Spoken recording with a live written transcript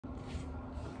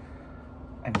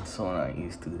I'm so not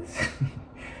used to this.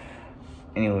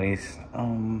 Anyways, what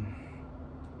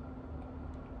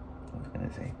was I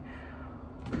gonna say?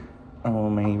 I don't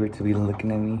want my neighbor to be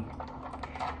looking at me,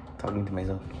 talking to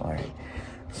myself. Alright,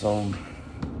 so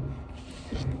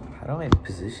how do I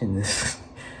position this?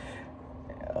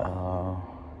 Alright,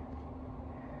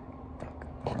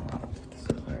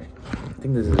 I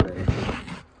think this is better.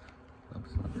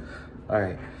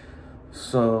 Alright,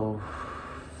 so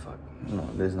fuck, no,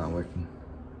 this is not working.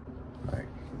 Alright,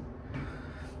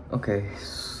 okay,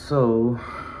 so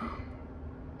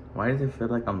why does it feel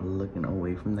like I'm looking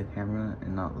away from the camera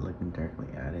and not looking directly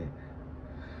at it?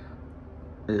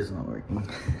 It is not working.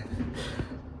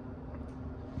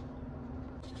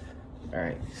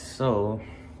 Alright, so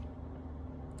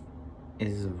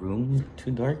is the room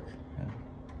too dark?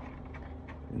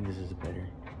 I think this is better.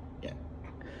 Yeah.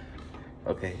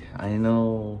 Okay, I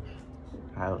know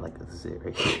how, like, this is it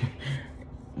right here.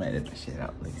 Might edit the shit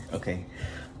out later. Okay.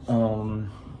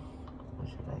 What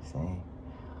should I say?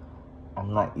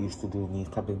 I'm not used to doing these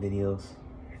type of videos.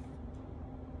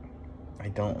 I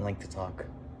don't like to talk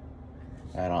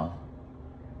at all,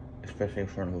 especially in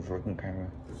front of a working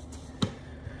camera.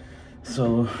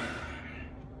 So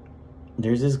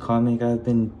there's this comic I've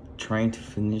been trying to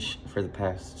finish for the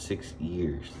past 6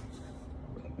 years.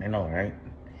 I know, right?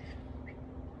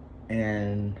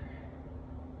 And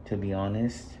to be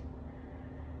honest,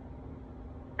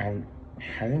 I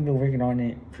haven't been working on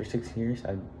it for 6 years.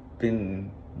 I've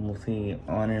been mostly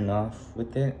on and off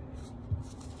with it.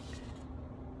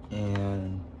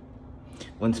 And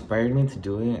what inspired me to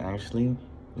do it actually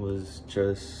was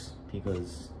just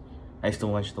because I used to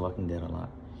watch The Walking Dead a lot.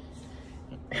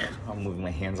 I'm moving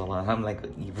my hands a lot. I'm like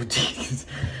an evil genius.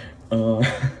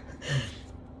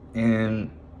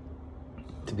 And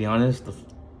to be honest, what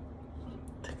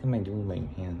am I doing with my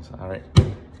hands? Alright,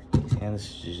 these hands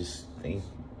should just stay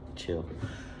chill.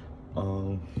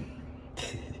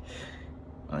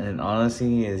 And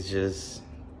honestly, it's just,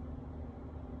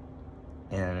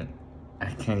 and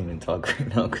I can't even talk right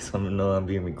now because I know I'm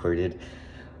being recorded.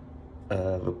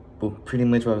 But pretty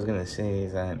much what I was gonna say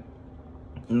is that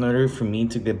in order for me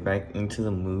to get back into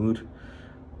the mood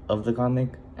of the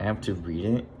comic, I have to read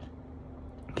it.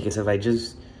 Because if I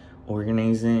just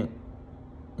organize it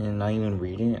and not even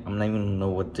read it, I'm not even gonna know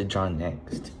what to draw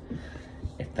next.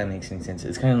 If that makes any sense.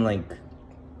 It's kind of like,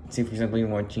 say for example, you're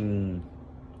watching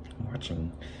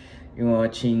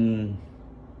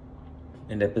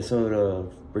an episode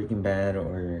of Breaking Bad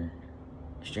or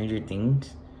Stranger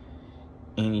Things,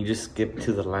 and you just skip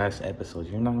to the last episode.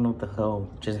 You're not gonna know what the hell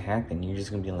just happened. You're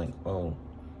just gonna be like, oh,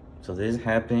 so this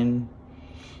happened,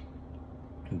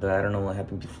 but I don't know what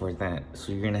happened before that.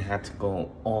 So you're gonna have to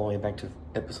go all the way back to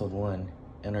episode 1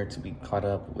 in order to be caught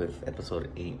up with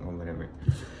episode 8 or whatever.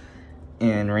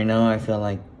 And right now I feel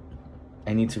like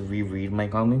I need to reread my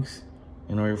comics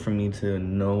in order for me to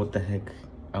know what the heck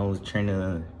I was trying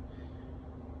to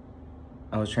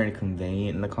convey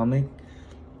in the comic.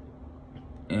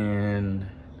 And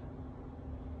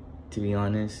to be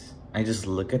honest, I just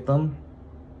look at them,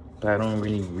 but I don't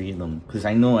really read them because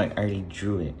I know I already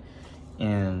drew it.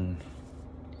 And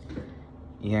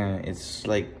yeah, it's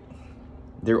like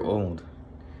they're old.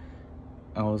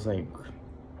 I was like,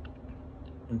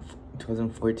 in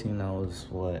 2014, I was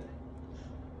what,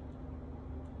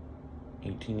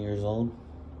 18 years old?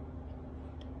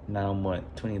 Now I'm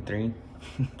what, 23?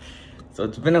 So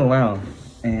it's been a while,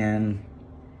 and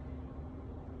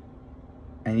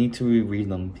I need to reread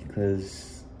them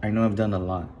because I know I've done a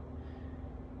lot.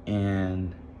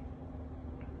 And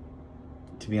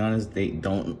to be honest, they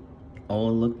don't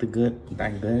all look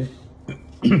that good.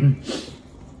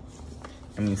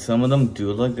 I mean, some of them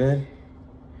do look good.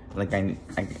 Like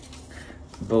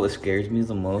but what scares me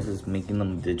the most is making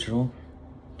them digital.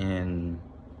 And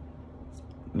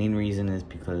main reason is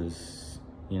because,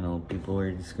 you know, people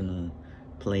are just gonna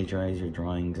plagiarize your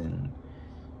drawings and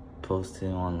post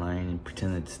it online and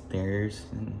pretend it's theirs,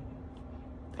 and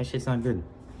that shit's not good.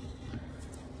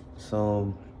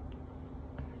 So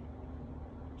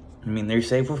I mean, they're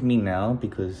safe with me now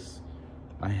because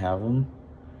I have them,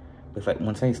 but if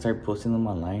once I start posting them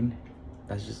online,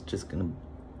 that's just gonna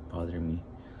bother me.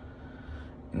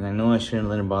 And I know I shouldn't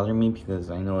let it bother me because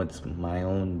I know it's my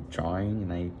own drawing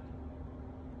and I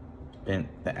spent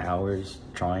the hours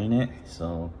drawing it.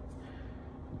 So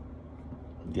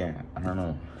yeah, I don't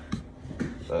know,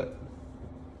 but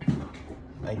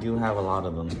I do have a lot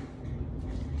of them.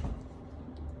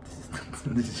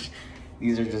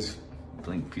 These are just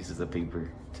blank pieces of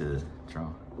paper to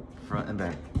draw, front and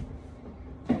back.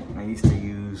 I used to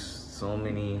use so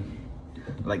many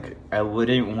like I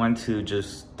wouldn't want to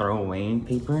just throw away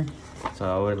paper, so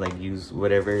I would like use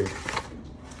whatever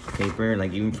paper,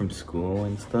 like even from school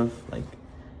and stuff. Like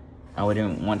I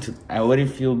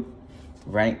wouldn't feel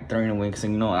right throwing away, because you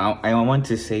know I want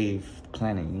to save the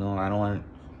planet. You know, I don't want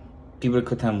people to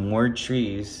cut down more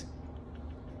trees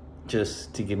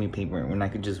just to give me paper when I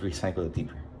could just recycle the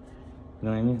paper. You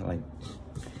know what I mean? Like,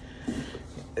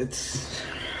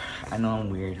 I know I'm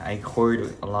weird. I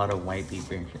hoard a lot of white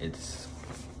paper. It's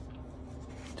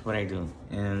what I do.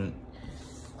 And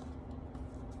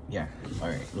yeah, all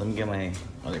right, let me get my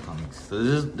other comics. So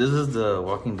this is the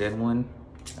Walking Dead one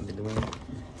I've been doing.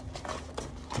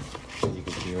 As you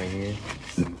can see right here.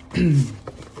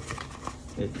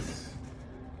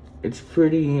 It's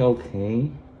pretty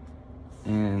okay,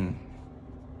 and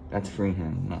that's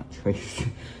freehand, not trace.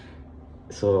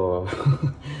 So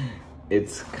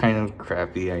it's kind of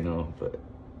crappy, I know, but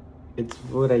it's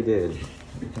what I did.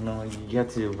 You know, you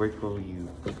have to work with what you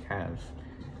have.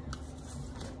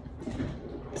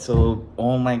 So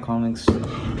all my comics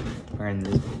are in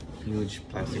this huge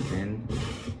plastic bin,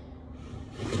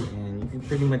 and you can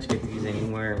pretty much get these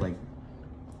anywhere, like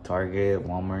Target,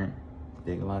 Walmart,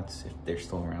 Big Lots, if they're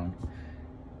still around,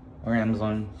 or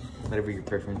Amazon, whatever your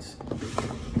preference.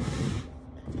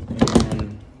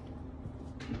 And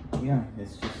yeah,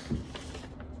 it's just,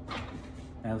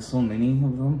 I have so many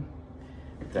of them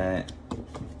that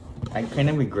I kind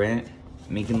of regret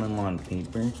making them on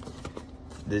paper.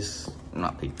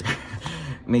 Not paper,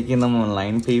 making them on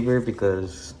lined paper,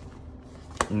 because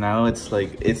now it's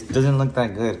like, it doesn't look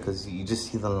that good because you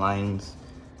just see the lines.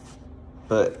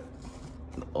 But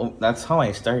that's how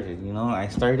I started, you know? I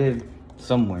started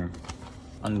somewhere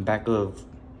on the back of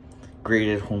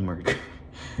graded homework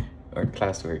or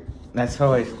classwork. That's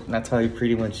how I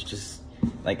pretty much just,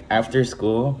 like, after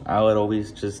school, I would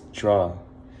always just draw.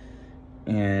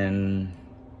 And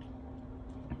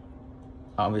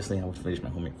obviously I would finish my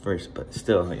homework first, but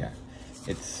still, yeah,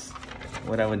 it's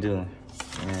what I would do.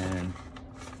 And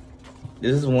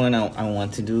this is one I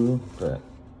want to do, but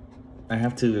I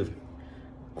have to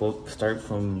start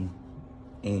from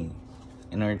A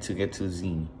in order to get to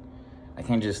Z. I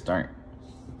can't just start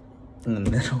in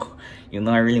the middle. You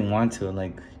know, I really want to,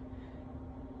 like,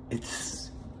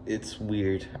 it's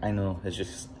weird. I know, it's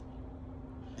just,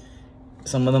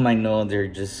 some of them I know they're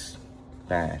just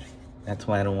bad. That's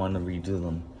why I don't want to redo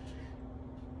them.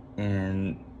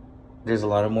 And there's a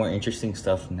lot of more interesting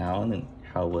stuff now than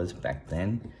how it was back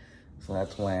then. So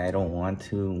that's why I don't want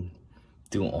to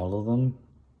do all of them.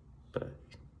 But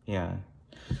yeah.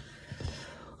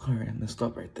 Alright, I'm gonna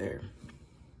stop right there.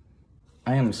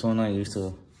 I am so not used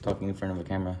to talking in front of a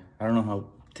camera. I don't know how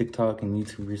TikTok and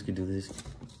YouTubers could do this.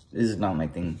 This is not my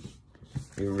thing.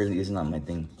 It really is not my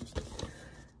thing.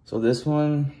 So this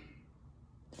one,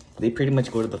 they pretty much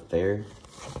go to the fair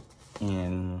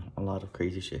and a lot of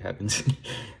crazy shit happens.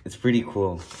 It's pretty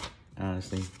cool,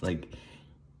 honestly. Like,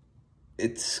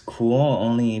 it's cool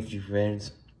only if you've read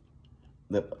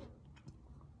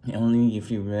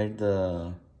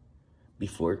the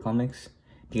before comics,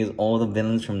 because all the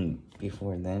villains from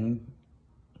before then,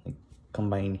 like,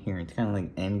 combine here. It's kind of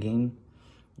like Endgame.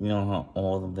 You know how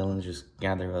all the villains just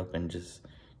gather up and just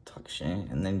talk shit,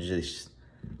 and then just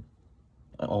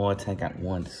all attack at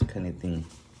once kind of thing.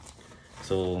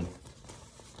 So,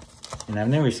 and I've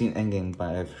never seen Endgame,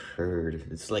 but I've heard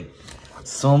it's like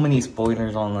so many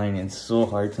spoilers online. It's so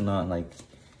hard to not, like,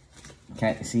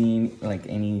 can't see like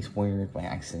any spoilers by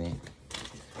accident.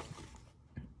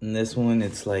 And this one,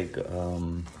 it's like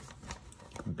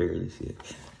barely see it.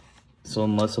 So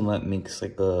Muscle Nut makes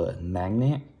like a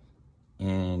magnet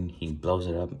and he blows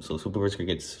it up. So Super Wesker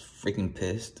gets freaking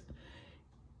pissed.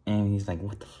 And he's like,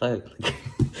 what the fuck?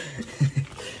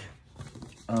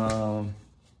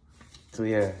 So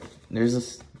yeah, there's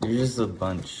just a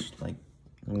bunch. Like,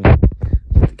 let me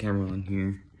put the camera on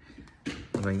here.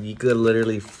 Like, you could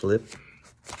literally flip.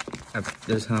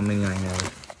 There's how many I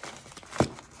have.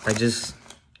 I just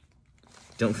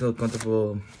don't feel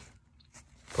comfortable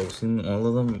posting all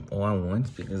of them all at once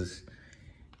because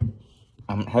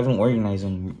I haven't organized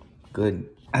them good.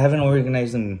 I haven't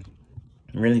organized them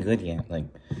really good yet. Like,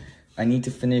 I need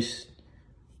to finish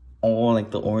all,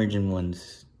 like, the origin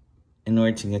ones in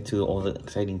order to get to all the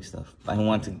exciting stuff. I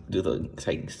want to do the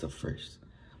exciting stuff first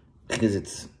because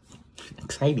it's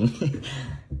exciting.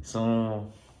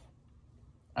 So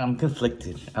I'm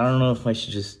conflicted. I don't know if I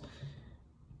should just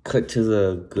cut to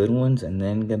the good ones and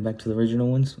then get back to the original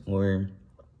ones, or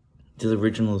do the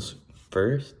originals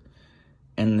first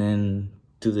and then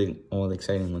do all the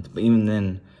exciting ones. But even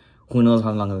then, who knows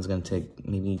how long it's gonna take?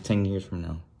 Maybe 10 years from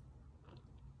now.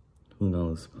 Who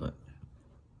knows? But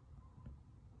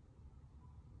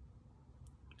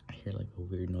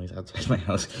weird noise outside my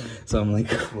house. So I'm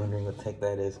like wondering what the heck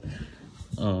that is.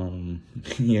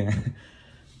 Yeah.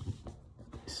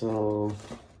 So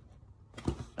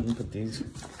I'm gonna put these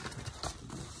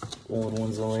old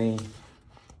ones away.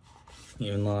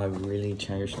 Even though I really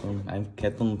cherished them. I've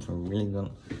kept them for a really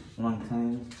long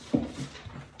time.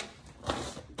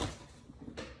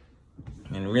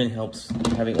 And it really helps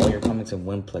having all your comics in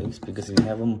one place, because if you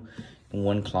have them in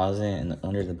one closet and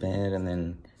under the bed and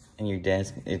then in your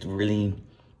desk, it really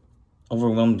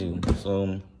overwhelmed you.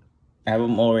 So I have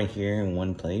them all right here in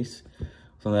one place.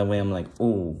 So that way I'm like,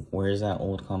 oh, where's that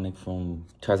old comic from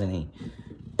 2008?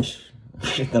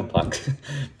 In the box.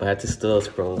 But I have to still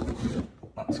scroll.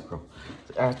 Not scroll.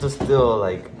 I have to still,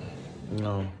 like, you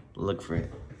know, look for it.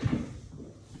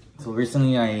 So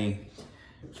recently I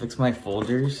fixed my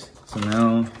folders. So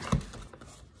now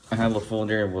I have a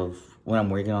folder with what I'm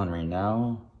working on right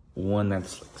now. One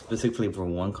that's specifically for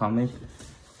one comic.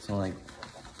 So like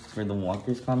for the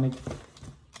Walkers comic,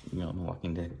 you know, The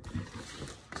Walking Dead.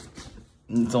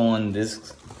 It's all on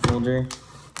this folder.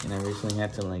 And I recently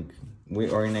had to like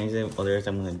reorganize it. Otherwise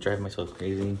I'm gonna drive myself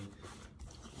crazy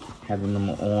having them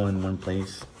all in one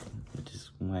place, which is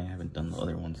why I haven't done the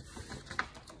other ones.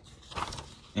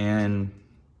 And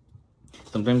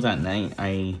sometimes at night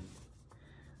I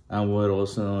would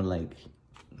also like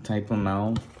type them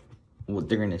out, what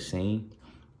they're gonna say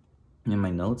in my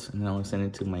notes, and then I would send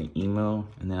it to my email,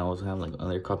 and then I also have like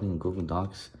other copies in Google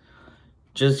Docs.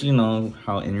 Just, you know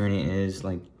how internet is,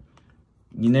 like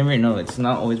you never know, it's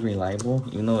not always reliable,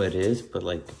 even though it is, but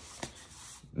like,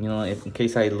 you know, if in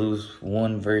case I lose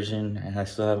one version and I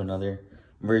still have another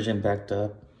version backed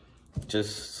up,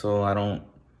 just so I don't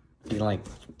be like,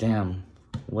 damn,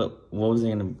 what was I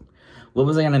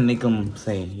gonna make them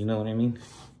say, you know what I mean?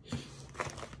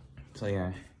 So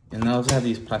yeah, and I also have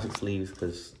these plastic sleeves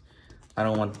because I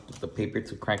don't want the paper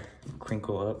to crack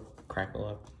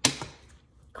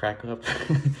up.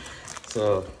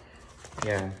 So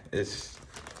yeah, it's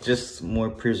just more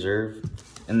preserved.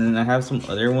 And then I have some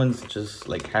other ones just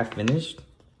like half finished.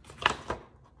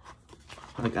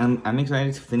 Like I'm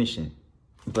excited to finish it,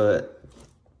 but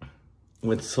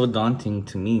what's so daunting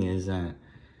to me is that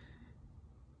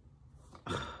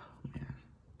man,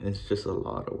 it's just a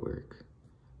lot of work.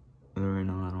 And right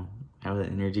now I don't have the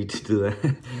energy to do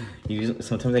that.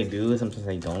 Sometimes I do, sometimes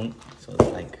I don't. So it's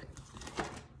like,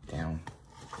 damn.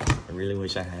 I really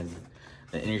wish I had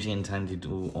the energy and time to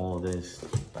do all this,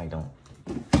 but I don't.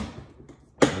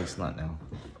 At least not now.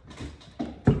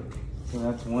 So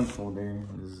that's one folder.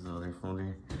 This is the other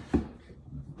folder.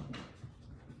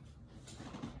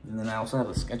 And then I also have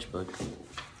a sketchbook.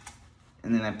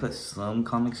 And then I put some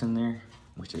comics in there,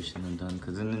 which I shouldn't have done,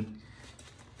 because then,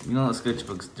 you know, the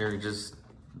sketchbooks, they're just,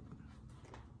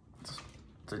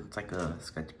 it's like a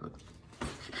sketchbook.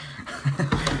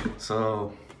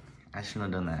 So I shouldn't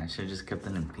have done that. I should have just kept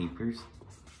them in papers.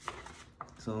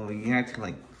 So you have to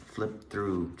like flip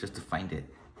through just to find it.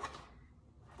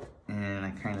 And I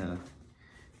kind of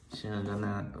shouldn't have done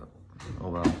that, but oh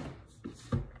well.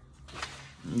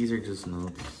 These are just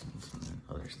notes and some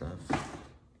other stuff.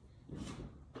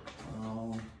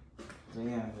 So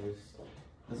yeah, there's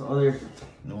this other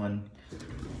one.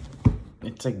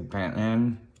 It's like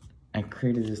Batman. I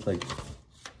created this like,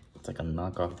 it's like a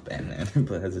knockoff Batman,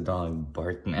 but it has a dog,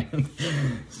 Barkman.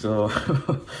 So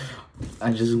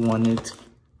I just wanted to,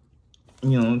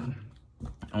 you know,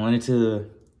 I wanted to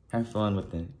have fun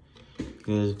with it.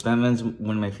 Because Batman's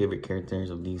one of my favorite characters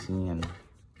of DC and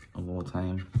of all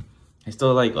time. I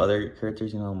still like other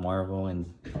characters, you know, Marvel and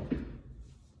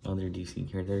other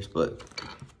DC characters, but,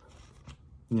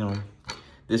 you know,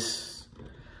 this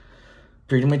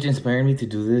pretty much inspired me to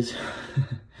do this.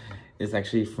 It's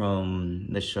actually from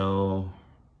the show,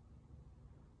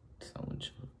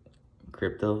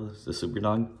 Krypto, the super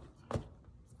dog.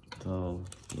 So,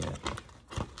 yeah.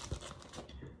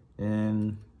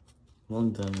 And well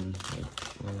done,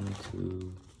 like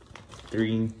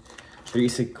 3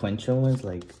 sequential ones,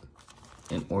 like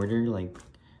in order, like,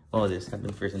 oh, this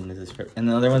happened first and this is first. And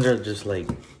the other ones are just like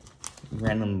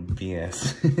random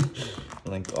BS.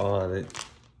 Like, oh, the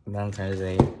Valentine's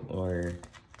Day, or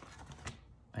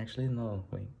actually, no,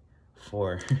 wait,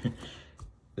 4.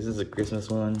 This is a Christmas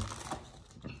one.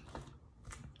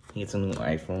 He gets a new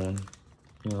iPhone.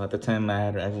 You know, at the time I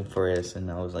had an iPhone 4S and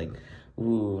I was like,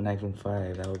 ooh, an iPhone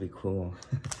 5, that would be cool.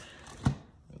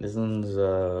 This one's,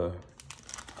 oh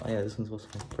yeah, this one's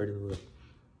supposed to be part of the wood.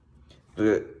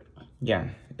 But, yeah,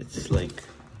 it's like,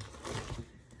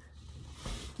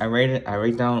 I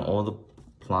write down all the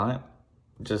plot,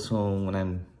 just so when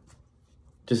I'm,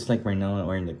 just like right now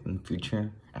or in the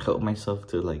future, I help myself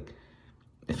to like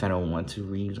if I don't want to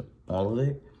read all of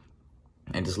it,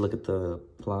 I just look at the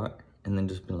plot and then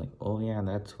just be like, oh yeah,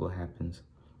 that's what happens.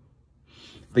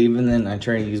 But even then, I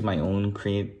try to use my own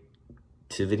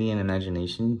creativity and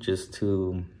imagination just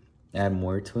to add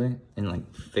more to it and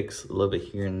like fix a little bit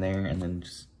here and there, and then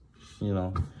just, you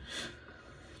know,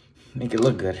 make it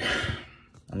look good.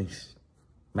 At least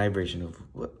my version of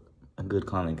what a good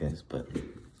comic is. But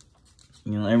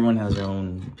you know, everyone has their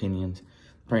own opinions.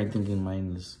 Probably thinking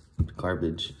mine is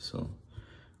garbage. So,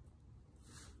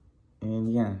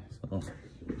 and yeah, so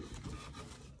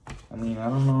I mean, I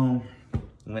don't know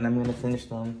when I'm gonna finish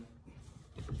them.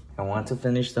 I want to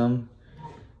finish them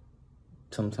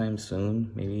sometime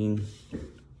soon, maybe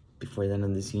before the end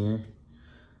of this year.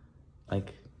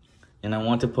 Like, and I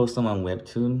want to post them on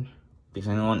Webtoon, because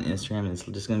I know on Instagram it's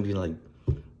just gonna be like,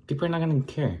 people are not gonna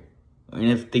care. I mean,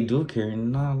 if they do care,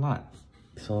 not a lot.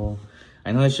 So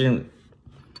I know that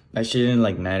shouldn't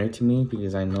like matter to me,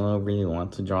 because I know I really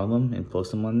want to draw them and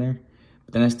post them on there.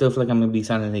 But then I still feel like I'm gonna be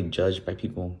silently judged by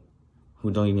people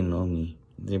who don't even know me.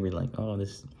 They'll be like, oh,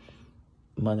 this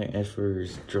mother effer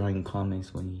is drawing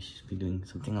comics when you should be doing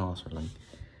something else, or like,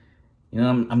 you know,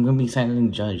 I'm gonna be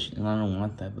silently judged, and I don't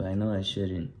want that. But I know that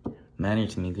shouldn't matter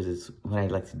to me, because it's what I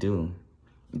like to do.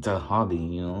 It's a hobby,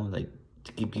 you know, like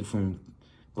to keep you from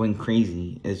going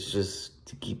crazy. It's just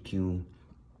to keep you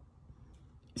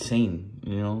sane,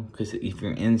 you know, because if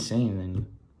you're insane, then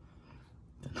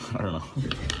I don't know,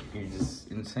 you're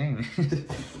just insane.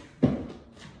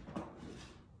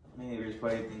 Maybe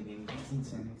probably thinking he's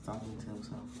insane, he's talking to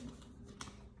himself.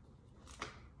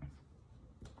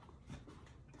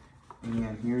 And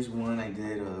yeah, here's one I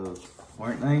did of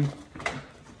Fortnite.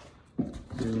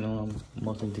 You know, I'm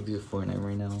mostly addicted to Fortnite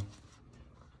right now.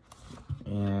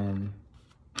 And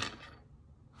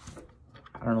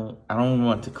I don't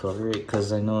want to color it,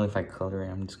 because I know if I color it,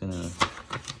 I'm just gonna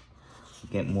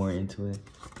get more into it.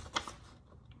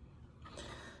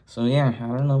 So yeah, I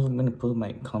don't know if I'm gonna put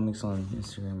my comics on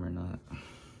Instagram or not.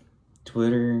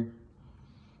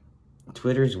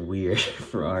 Twitter's weird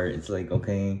for art. It's like,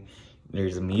 okay,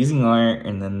 there's amazing art,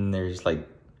 and then there's like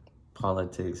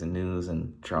politics and news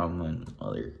and drama and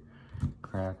other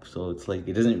crap. So it's like,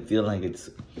 it doesn't feel like it's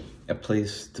a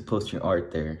place to post your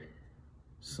art there.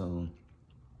 So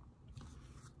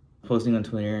posting on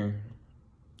Twitter,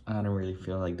 I don't really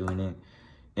feel like doing it.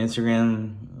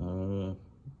 Instagram,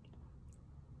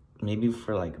 maybe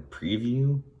for like a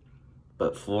preview,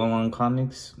 but full-on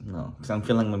comics, no, because I'm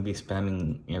feeling I'm gonna be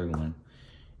spamming everyone.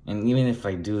 And even if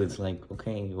I do, it's like,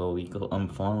 okay, well, you go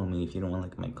unfollow me if you don't want to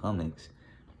look at my comics.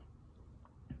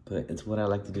 But it's what I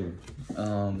like to do.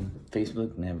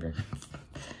 Facebook, never.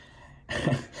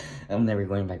 I'm never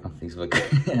going back on Facebook.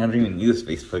 I don't even use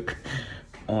Facebook.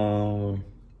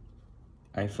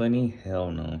 iFunny, hell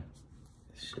no.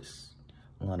 It's just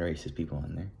a lot of racist people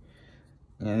on there.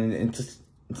 And it's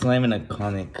not even a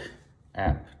comic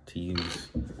app to use.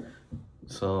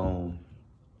 So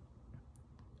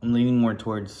I'm leaning more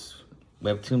towards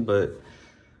Webtoon, but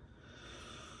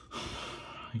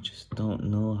I just don't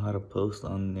know how to post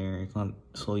on there. It's not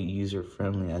so user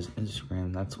friendly as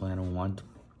Instagram. That's why I don't want to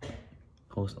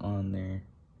post on there.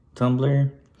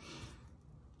 Tumblr,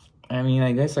 I mean,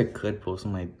 I guess I could post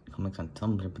my comics on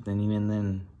Tumblr, but then even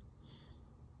then,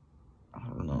 I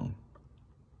don't know.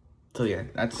 So yeah,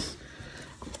 that's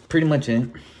pretty much it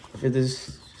for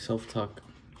this self-talk.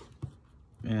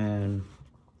 And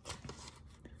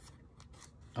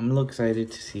I'm a little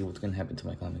excited to see what's gonna happen to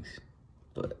my comics,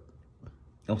 but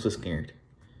I'm also scared.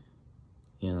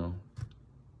 You know,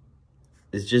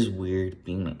 it's just weird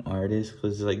being an artist,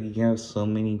 because like you have so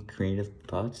many creative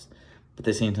thoughts, but at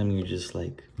the same time you're just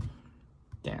like,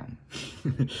 damn.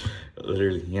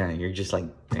 Literally, yeah, you're just like,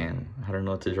 damn, I don't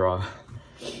know what to draw.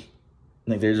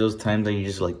 Like, there's those times that you're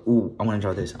just like, ooh, I want to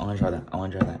draw this, I want to draw that, I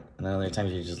want to draw that. And then other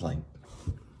times you're just like,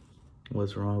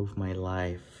 what's wrong with my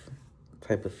life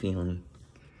type of feeling.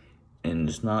 And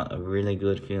it's not a really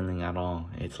good feeling at all.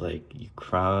 It's like you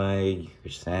cry,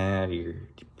 you're sad, you're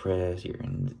depressed, you're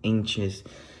anxious,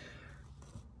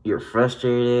 you're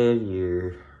frustrated,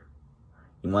 you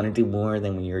want to do more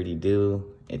than we already do.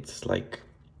 It's like,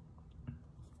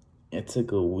 it's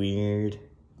like a weird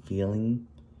feeling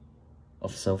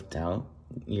of self-doubt.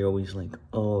 You're always like,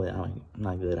 oh, I'm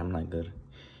not good, I'm not good.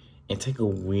 It's like a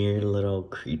weird little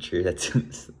creature that's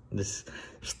this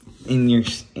in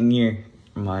your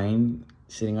mind,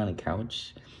 sitting on a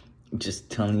couch, just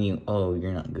telling you, oh,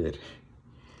 you're not good.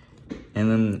 And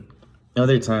then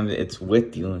other times it's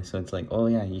with you, so it's like, oh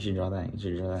yeah, you should draw that, you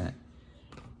should draw that.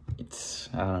 It's,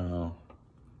 I don't know.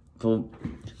 So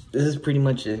this is pretty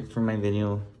much it for my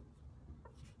video.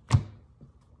 I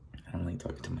don't like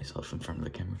talking to myself in front of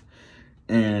the camera.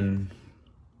 And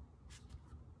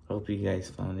I hope you guys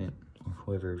found it, or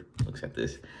whoever looks at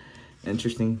this,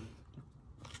 interesting.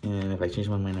 And if I change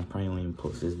my mind, I probably won't even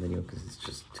post this video because it's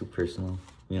just too personal.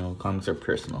 You know, comics are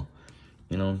personal.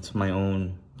 You know, it's my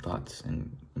own thoughts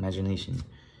and imagination.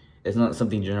 It's not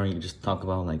something general you just talk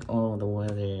about, like, oh, the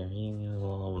weather, you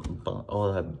know,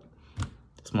 all that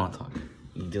small talk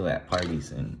you do at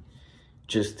parties, and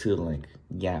just to, like,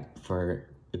 yap for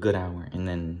a good hour and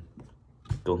then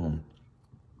go home.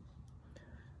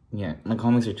 Yeah, my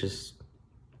comics are just,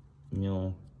 you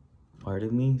know, part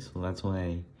of me, so that's why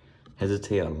I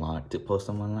hesitate a lot to post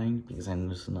them online, because I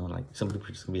just know, like, some people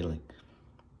just gonna be, like,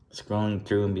 scrolling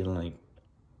through and be like,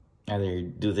 either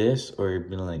do this or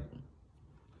be like,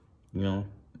 you know,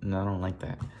 and I don't like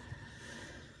that.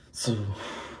 So,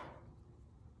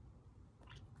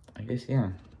 I guess, yeah.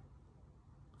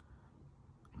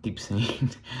 I keep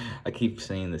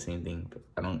saying the same thing, but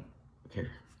I don't care.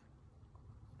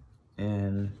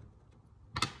 And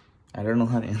I don't know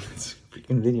how to end this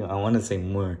freaking video. I want to say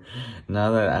more.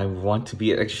 Now that I want to be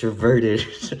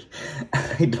extroverted,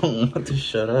 I don't want to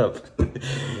shut up.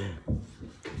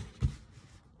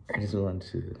 I just want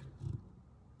to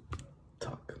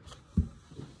talk.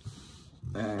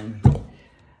 And you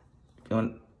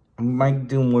know, I might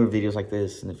do more videos like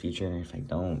this in the future. If I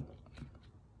don't,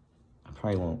 I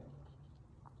probably won't.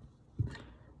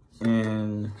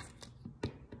 And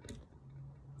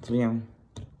so yeah.